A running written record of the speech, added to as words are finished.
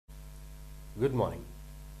Good morning.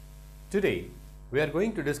 Today we are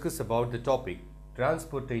going to discuss about the topic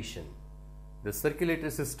transportation, the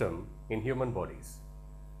circulatory system in human bodies.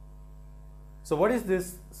 So what is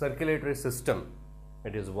this circulatory system?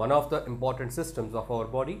 It is one of the important systems of our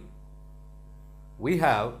body. We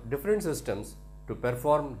have different systems to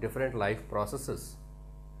perform different life processes.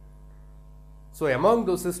 So among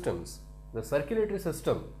those systems, the circulatory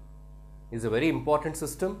system is a very important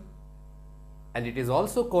system, and it is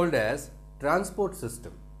also called as transport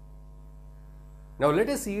system. Now let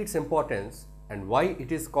us see its importance and why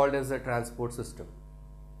it is called as a transport system.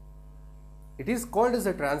 It is called as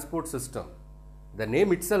a transport system. The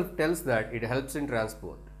name itself tells that it helps in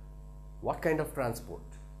transport. What kind of transport?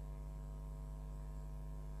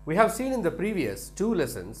 We have seen in the previous two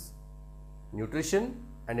lessons, nutrition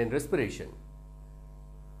and in respiration.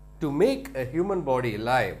 To make a human body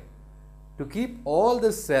alive, to keep all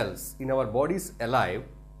the cells in our bodies alive,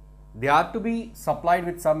 they are to be supplied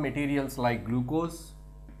with some materials like glucose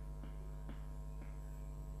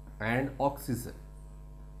and oxygen.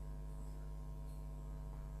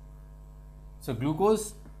 So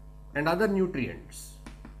glucose and other nutrients.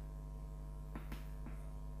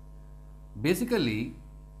 Basically,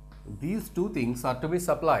 these two things are to be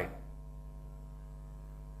supplied.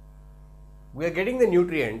 We are getting the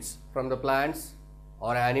nutrients from the plants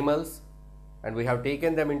or animals, and we have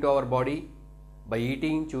taken them into our body by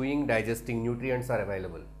eating, chewing, digesting. Nutrients are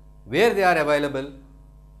available. Where they are available?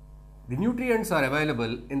 The nutrients are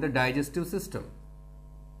available in the digestive system,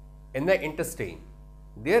 in the intestine.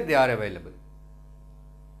 There they are available.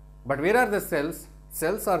 But where are the cells?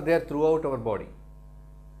 Cells are there throughout our body.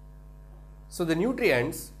 So the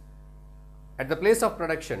nutrients at the place of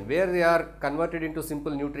production, where they are converted into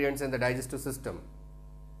simple nutrients in the digestive system,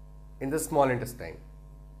 in the small intestine.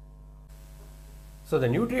 So the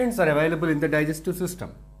nutrients are available in the digestive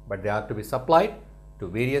system, but they are to be supplied to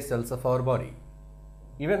various cells of our body.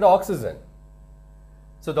 Even the oxygen.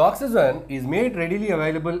 So the oxygen is made readily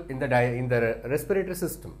available in the respiratory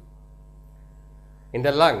system, in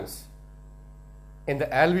the lungs, in the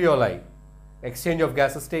alveoli. Exchange of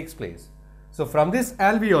gases takes place. So from this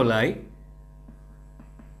alveoli,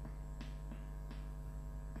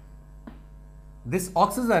 this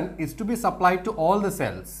oxygen is to be supplied to all the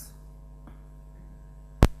cells.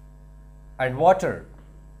 And water,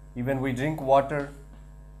 even we drink water,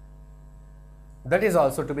 that is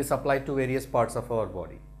also to be supplied to various parts of our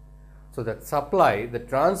body. So that supply, the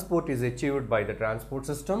transport is achieved by the transport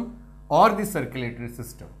system or the circulatory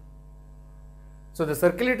system. So the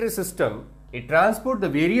circulatory system, it transports the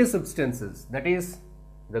various substances, that is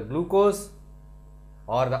the glucose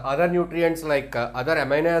or the other nutrients like other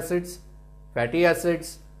amino acids, fatty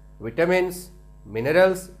acids, vitamins,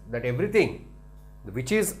 minerals, that everything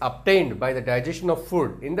which is obtained by the digestion of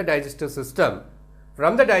food in the digestive system.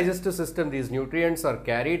 From the digestive system, these nutrients are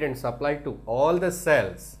carried and supplied to all the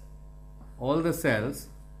cells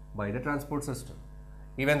by the transport system.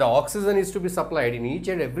 Even the oxygen is to be supplied in each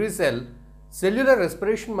and every cell. Cellular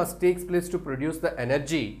respiration must take place to produce the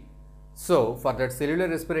energy. So for that cellular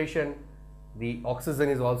respiration, the oxygen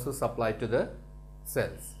is also supplied to the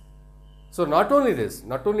cells. So not only this,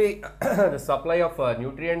 not only the supply of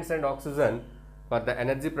nutrients and oxygen, but the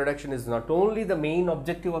energy production is not only the main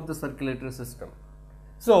objective of the circulatory system.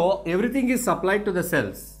 So everything is supplied to the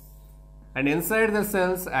cells, and inside the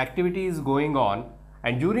cells activity is going on,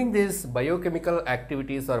 and during these biochemical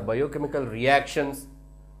activities or biochemical reactions,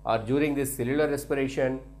 or during this cellular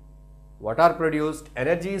respiration, what are produced?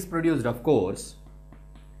 Energy is produced, of course.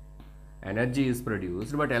 Energy is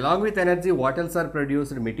produced, but along with energy, what else are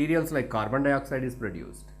produced? Materials like carbon dioxide is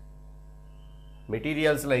produced.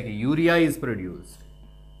 Materials like urea is produced.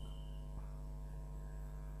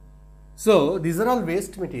 So these are all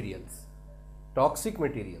waste materials, toxic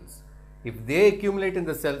materials. If they accumulate in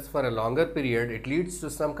the cells for a longer period, it leads to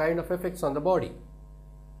some kind of effects on the body.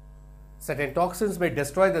 Certain toxins may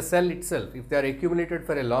destroy the cell itself if they are accumulated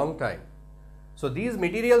for a long time. So these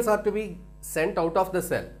materials are to be sent out of the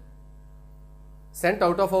cell, sent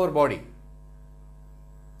out of our body.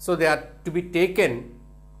 So they are to be taken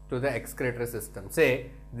to the excretory system. Say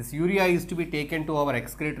this urea is to be taken to our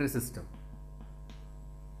excretory system.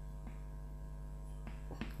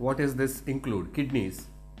 What does this include? Kidneys.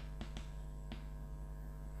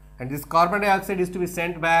 And this carbon dioxide is to be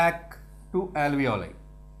sent back to alveoli,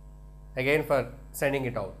 again for sending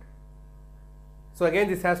it out. So again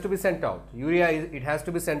this has to be sent out. Urea, it has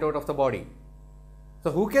to be sent out of the body.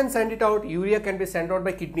 So who can send it out? Urea can be sent out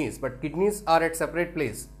by kidneys, but kidneys are at separate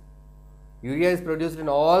place. Urea is produced in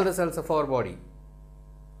all the cells of our body.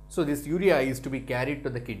 So this urea is to be carried to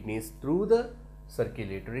the kidneys through the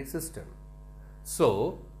circulatory system.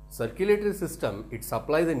 So, circulatory system, it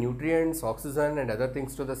supplies the nutrients, oxygen and other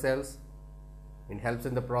things to the cells. It helps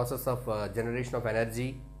in the process of generation of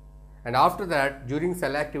energy. And after that, during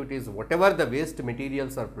cell activities, whatever the waste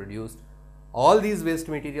materials are produced, all these waste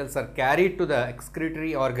materials are carried to the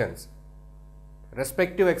excretory organs,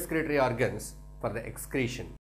 respective excretory organs for the excretion.